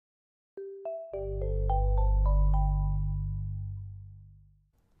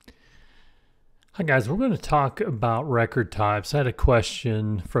Hi guys, we're going to talk about record types. I had a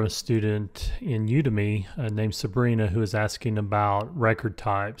question from a student in Udemy named Sabrina who was asking about record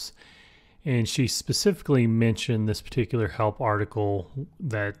types. And she specifically mentioned this particular help article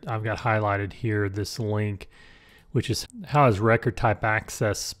that I've got highlighted here, this link, which is how is record type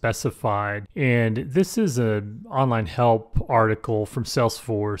access specified. And this is an online help article from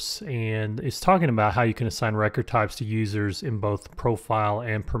Salesforce, and it's talking about how you can assign record types to users in both profile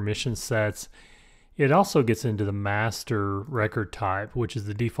and permission sets. It also gets into the master record type, which is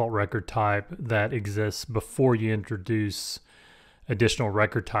the default record type that exists before you introduce additional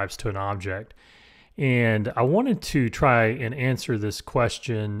record types to an object. And I wanted to try and answer this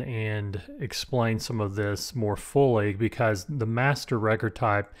question and explain some of this more fully, because the master record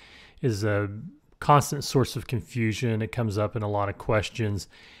type is a constant source of confusion. It comes up in a lot of questions.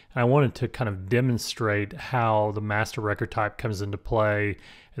 And I wanted to kind of demonstrate how the master record type comes into play,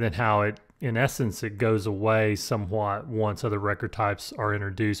 and then how it, in essence, it goes away somewhat once other record types are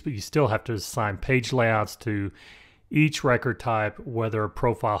introduced, but you still have to assign page layouts to each record type, whether a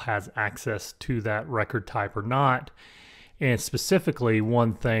profile has access to that record type or not. And specifically,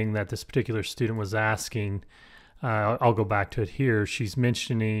 one thing that this particular student was asking, I'll go back to it here. She's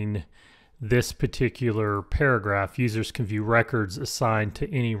mentioning this particular paragraph: users can view records assigned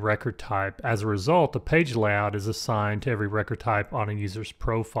to any record type. As a result, a page layout is assigned to every record type on a user's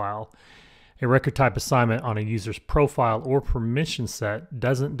profile. A record type assignment on a user's profile or permission set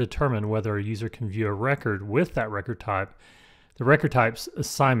doesn't determine whether a user can view a record with that record type. The record type's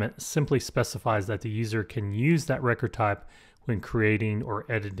assignment simply specifies that the user can use that record type when creating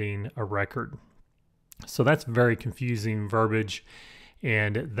or editing a record. So that's very confusing verbiage,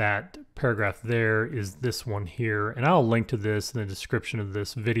 and that paragraph there is this one here. And I'll link to this in the description of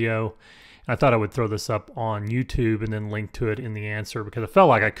this video. I thought I would throw this up on YouTube and then link to it in the answer, because I felt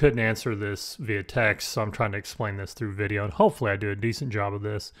like I couldn't answer this via text, so I'm trying to explain this through video, and hopefully I do a decent job of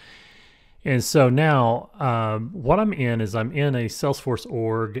this. And so now what I'm in is I'm in a Salesforce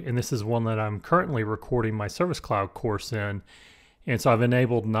org, and this is one that I'm currently recording my Service Cloud course in. And so I've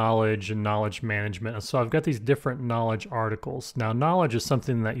enabled knowledge and knowledge management. And so I've got these different knowledge articles. Now, knowledge is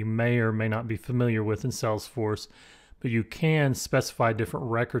something that you may or may not be familiar with in Salesforce, but you can specify different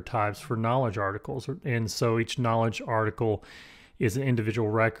record types for knowledge articles. And so each knowledge article is an individual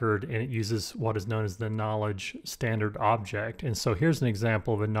record, and it uses what is known as the knowledge standard object. And so here's an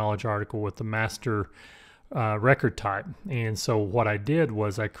example of a knowledge article with the master record type. And so what I did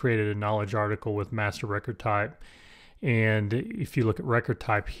was I created a knowledge article with master record type. And if you look at record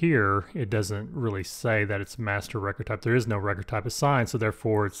type here, it doesn't really say that it's master record type. There is no record type assigned, so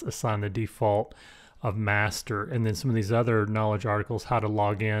therefore it's assigned the default of master. And then some of these other knowledge articles, how to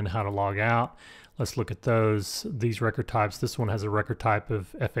log in, how to log out, let's look at those. These record types, this one has a record type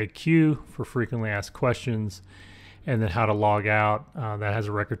of FAQ, for frequently asked questions, and then how to log out, that has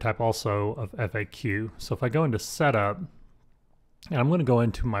a record type also of FAQ. So if I go into setup, and I'm going to go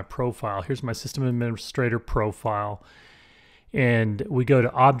into my profile. Here's my system administrator profile, and we go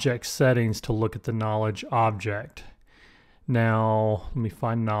to object settings to look at the knowledge object. Now let me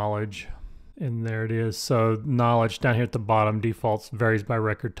find knowledge, and there it is. So knowledge down here at the bottom, defaults varies by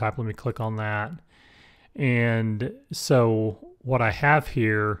record type. Let me click on that. And so what I have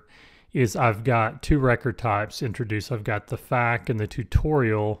here is I've got two record types introduced. I've got the FAQ and the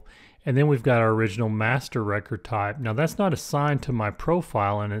tutorial, and then we've got our original master record type. Now that's not assigned to my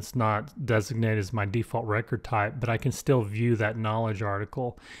profile, and it's not designated as my default record type, but I can still view that knowledge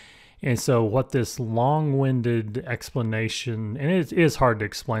article. And so what this long-winded explanation, and it is hard to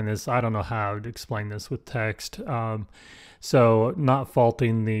explain this, I don't know how to explain this with text. So not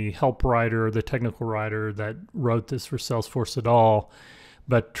faulting the help writer, the technical writer that wrote this for Salesforce at all,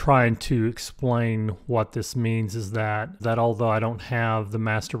 but trying to explain what this means is that although I don't have the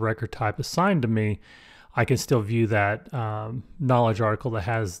master record type assigned to me, I can still view that knowledge article that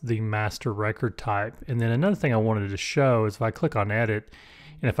has the master record type. And then another thing I wanted to show is if I click on edit,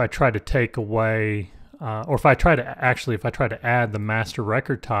 and if I try to take away, or if I try to add the master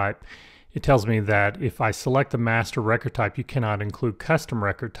record type, it tells me that if I select the master record type, you cannot include custom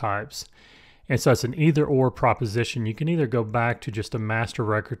record types. And so it's an either or proposition. You can either go back to just a master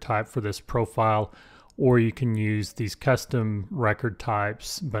record type for this profile, or you can use these custom record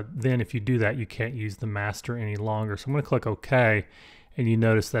types. But then if you do that, you can't use the master any longer. So I'm going to click OK, and you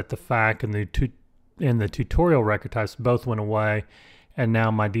notice that the FAQ and the tutorial record types both went away. And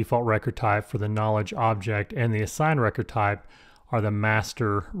now my default record type for the knowledge object and the assigned record type are the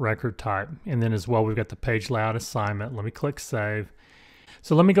master record type. And then as well, we've got the page layout assignment. Let me click save.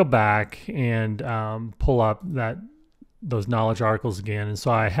 So let me go back and pull up that those knowledge articles again. And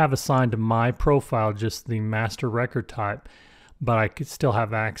so I have assigned to my profile just the master record type, but I could still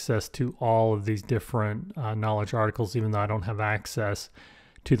have access to all of these different knowledge articles, even though I don't have access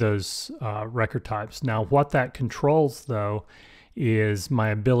to those record types. Now, what that controls, though, is my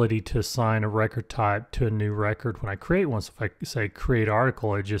ability to assign a record type to a new record when I create one. So if I say create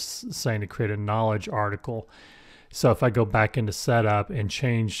article, it's just saying to create a knowledge article. So if I go back into setup and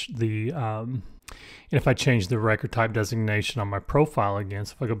change the, if I change the record type designation on my profile again,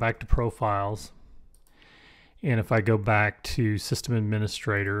 so if I go back to profiles, and if I go back to system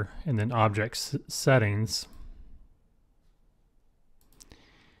administrator and then object settings,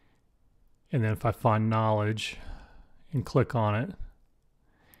 and then if I find knowledge and click on it,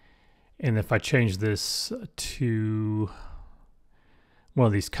 and if I change this to one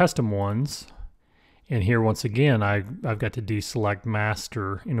of these custom ones, and here once again I've got to deselect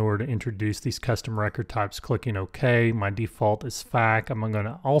master in order to introduce these custom record types, clicking OK. My default is FAQ. I'm going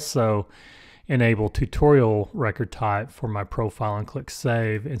to also enable tutorial record type for my profile and click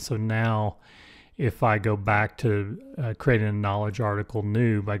save. And so now if I go back to creating a knowledge article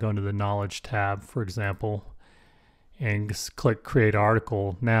new by going to the knowledge tab, for example, and click create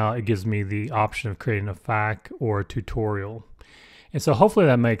article, now it gives me the option of creating a FAQ or a tutorial. And so hopefully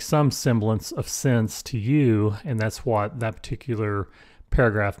that makes some semblance of sense to you, and that's what that particular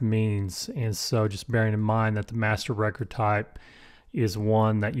paragraph means. And so just bearing in mind that the master record type is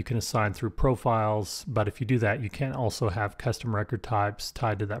one that you can assign through profiles, but if you do that, you can also have custom record types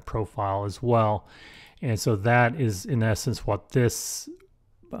tied to that profile as well. And so that is in essence what this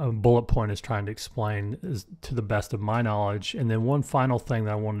bullet point is trying to explain, is to the best of my knowledge. And then one final thing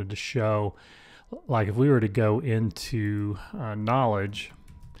that I wanted to show, like if we were to go into knowledge,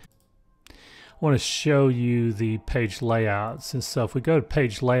 I want to show you the page layouts. And so if we go to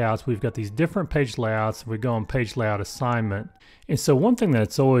page layouts, we've got these different page layouts. If we go on page layout assignment, and so one thing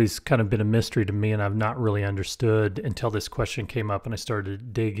that's always kind of been a mystery to me and I've not really understood until this question came up and I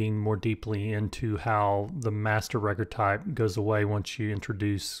started digging more deeply into how the master record type goes away once you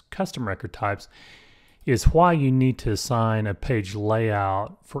introduce custom record types, is why you need to assign a page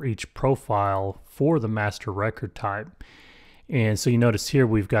layout for each profile for the master record type. And so you notice here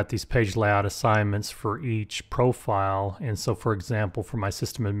we've got these page layout assignments for each profile. And so for example, for my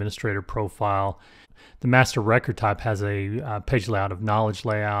system administrator profile, the master record type has a page layout of knowledge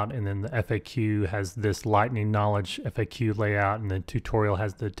layout, and then the FAQ has this lightning knowledge FAQ layout, and the tutorial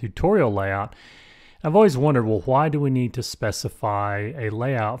has the tutorial layout. I've always wondered, well, why do we need to specify a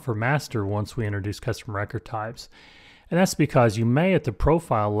layout for master once we introduce custom record types? And that's because you may at the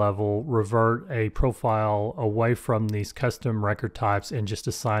profile level revert a profile away from these custom record types and just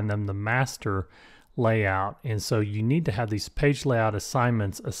assign them the master layout. And so you need to have these page layout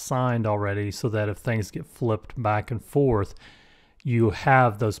assignments assigned already so that if things get flipped back and forth, you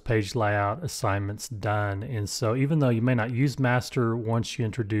have those page layout assignments done. And so even though you may not use master once you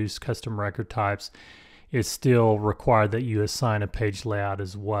introduce custom record types, it's still required that you assign a page layout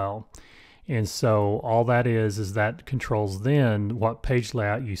as well. And so all that is that controls then what page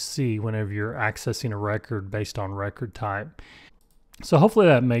layout you see whenever you're accessing a record based on record type. So hopefully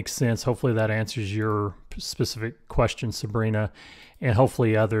that makes sense. Hopefully that answers your specific question, Sabrina, and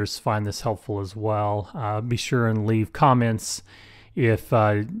hopefully others find this helpful as well. Be sure and leave comments if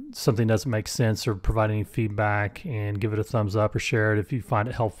something doesn't make sense, or provide any feedback, and give it a thumbs up or share it if you find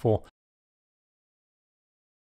it helpful.